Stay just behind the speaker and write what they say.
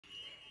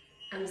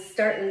I'm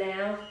starting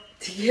now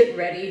to get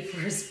ready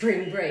for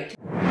spring break.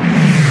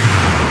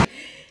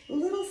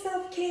 Little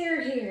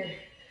self-care here.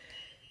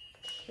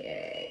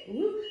 Okay,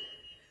 whoop.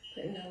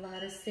 Putting a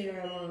lot of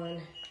serum on.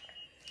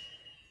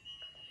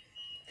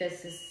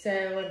 This is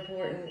so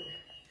important.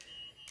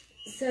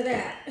 So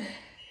that,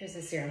 here's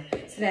the serum,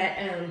 so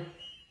that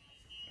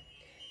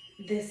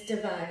this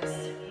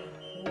device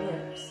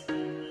works.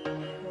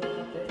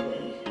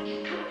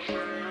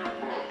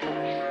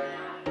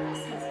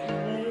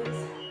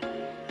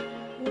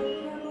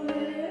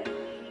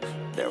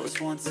 There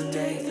was once a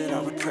day that I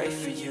would pray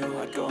for you.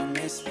 I'd go and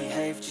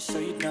misbehave just so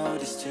you'd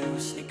notice too.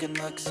 Sneaking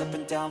looks up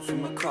and down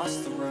from across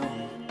the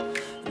room.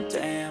 And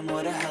damn,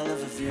 what a hell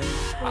of a view.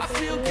 I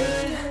feel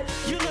good,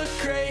 you look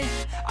great,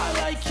 I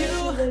like you,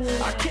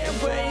 I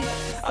can't wait.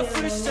 A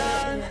first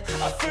time,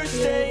 a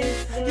first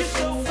date, you're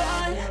so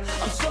fine,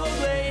 I'm so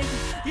late.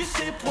 You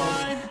sip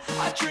wine,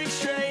 I drink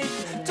straight.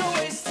 Don't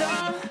waste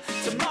time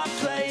to my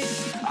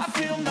place. I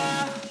feel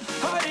my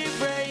heart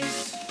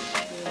erase.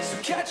 So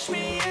catch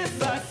me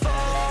if I fall.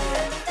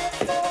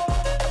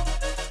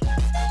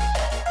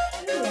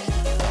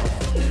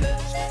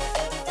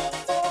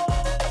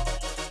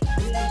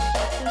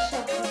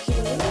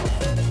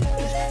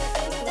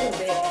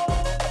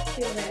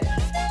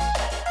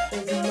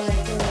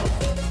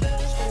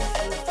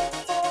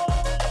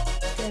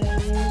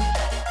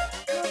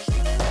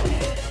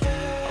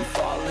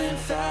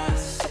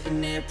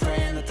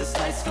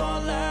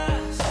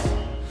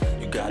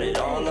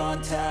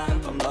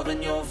 I'm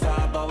loving your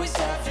vibe, always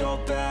have your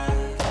back.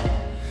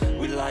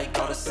 We like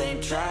all the same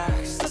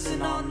tracks,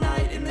 listen all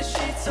night in the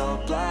sheets all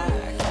black.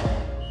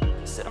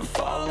 Said I'm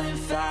falling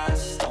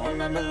fast, don't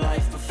remember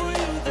life before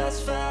you, that's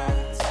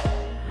fact.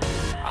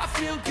 I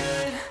feel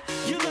good,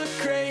 you look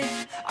great,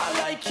 I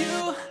like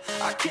you,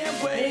 I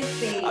can't wait.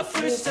 A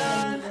first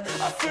time,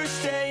 a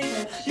first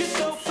date, you're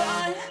so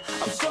fine,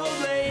 I'm so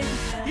late.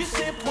 You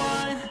sip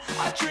wine,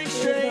 I drink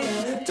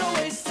straight. Don't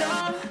waste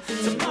time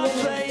to my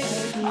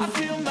place. I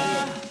feel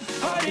my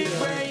heart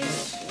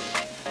erase.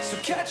 So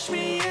catch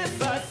me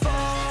if I fall.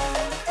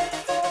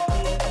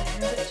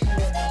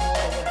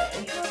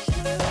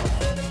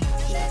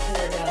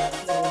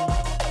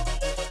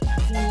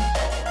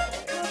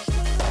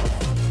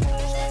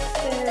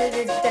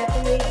 You're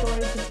definitely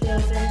going to feel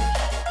this.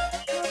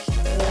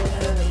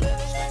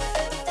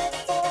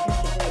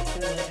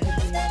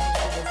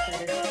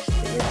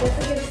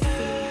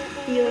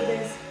 Feel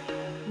this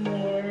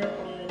more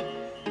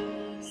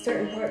on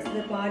certain parts of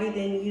the body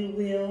than you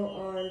will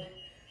on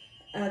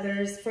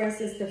others. For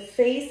instance, the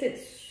face,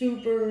 it's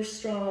super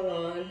strong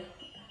on.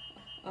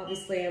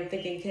 Obviously, I'm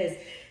thinking because,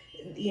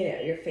 you know,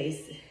 your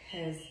face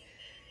has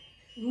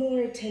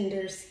more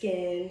tender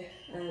skin,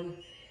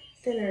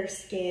 thinner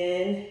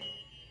skin.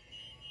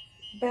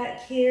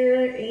 Back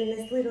here in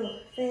this little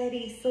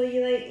fatty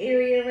cellulite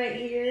area right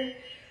here,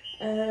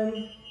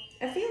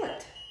 I feel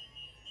it.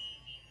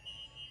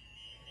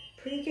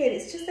 Pretty good.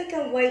 It's just like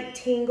a white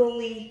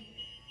tingly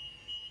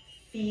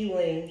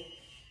feeling.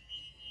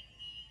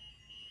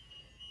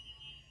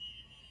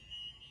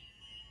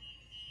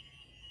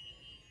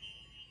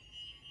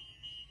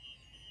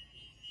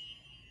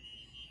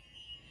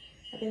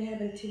 I've been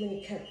having too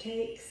many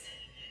cupcakes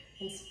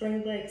and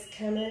spring break's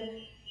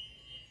coming.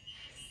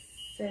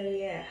 So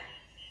yeah,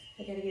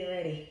 I gotta get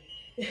ready.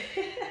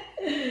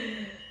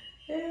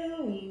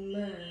 Oh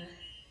my.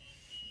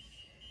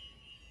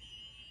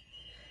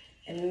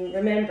 And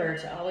remember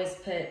to always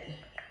put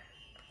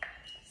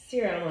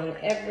serum on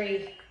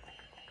every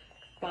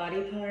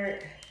body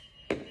part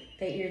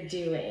that you're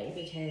doing,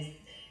 because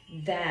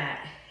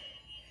that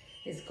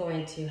is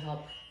going to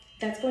help,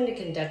 that's going to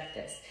conduct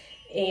this.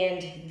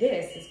 And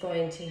this is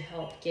going to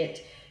help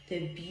get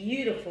the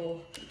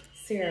beautiful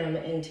serum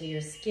into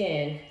your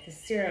skin. The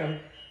serum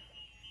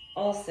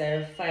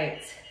also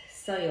fights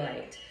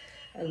cellulite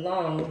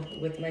along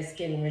with my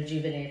Skin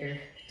Rejuvenator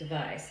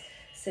device.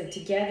 So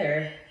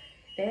together,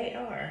 they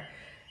are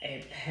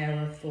a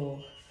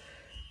powerful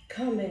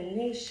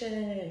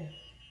combination.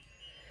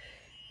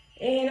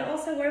 And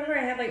also wherever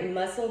I have like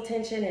muscle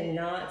tension and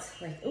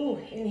knots, like, ooh,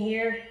 in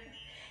here,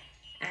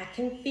 I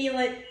can feel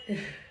it.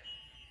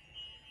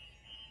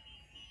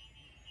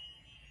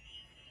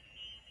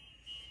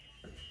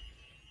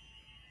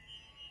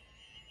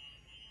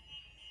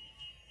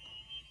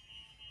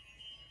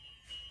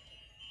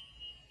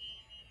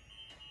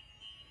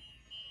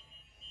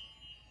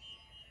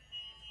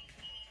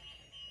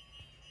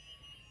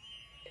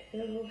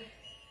 Oh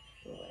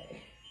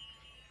boy.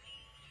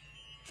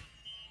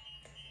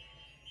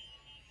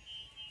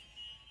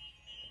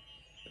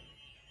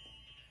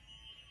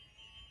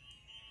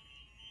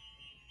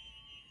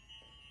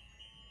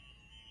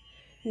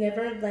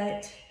 Never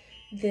let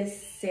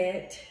this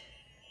sit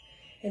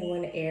in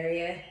one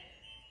area.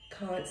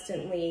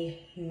 Constantly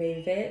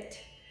move it.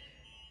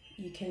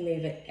 You can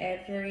move it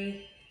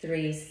every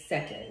 3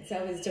 seconds.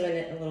 I was doing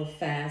it a little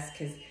fast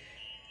because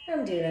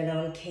I'm doing it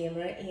on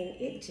camera and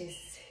it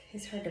just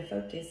is hard to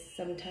focus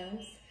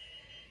sometimes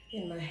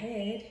in my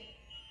head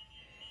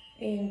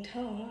and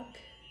talk.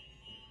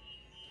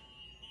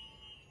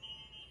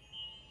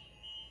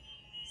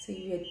 So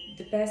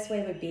the best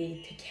way would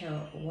be to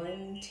count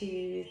 1,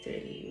 2,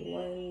 3,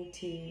 1,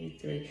 2,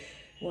 3,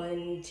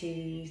 1,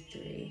 2,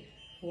 3,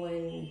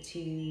 1,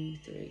 2,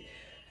 3.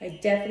 I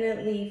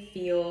definitely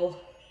feel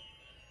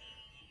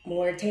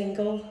more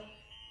tingle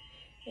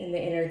in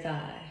the inner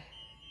thigh.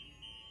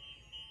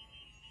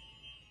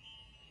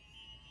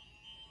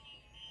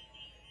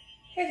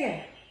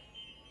 Okay.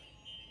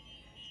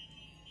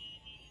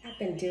 I've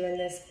been doing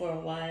this for a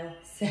while,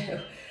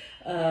 so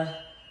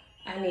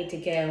I need to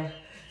go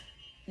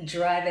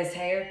dry this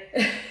hair.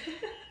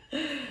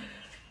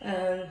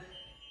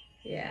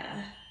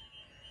 Yeah.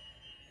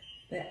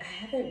 But I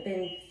haven't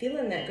been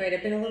feeling that great.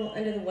 I've been a little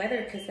under the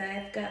weather because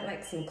I've got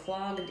like some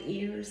clogged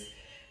ears,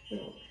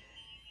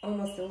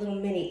 almost a little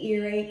mini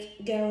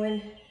earache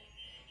going.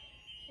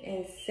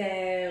 And so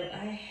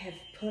I have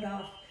put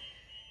off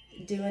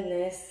doing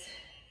this.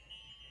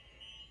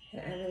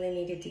 And I really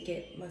needed to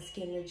get my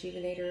Skin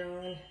Rejuvenator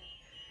on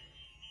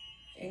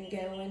and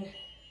going.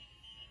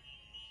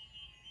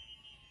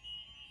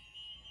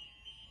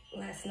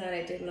 Last night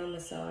I did my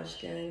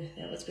massage gun.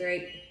 That was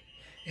great.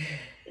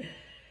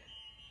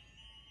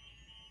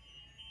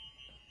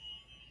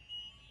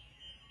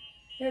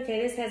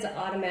 Okay, this has an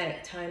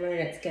automatic timer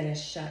and it's gonna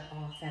shut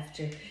off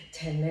after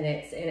 10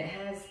 minutes. And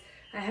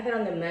I have it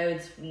on the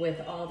modes with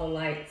all the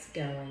lights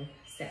going.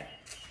 So,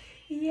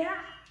 yeah.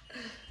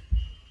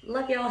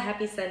 Love y'all,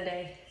 happy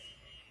Sunday.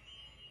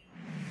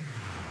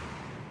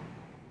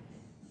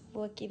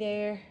 Looky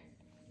there.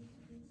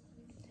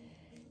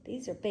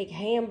 These are big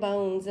ham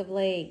bones of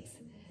legs.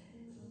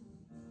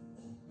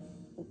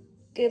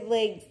 Good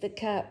legs to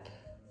cup.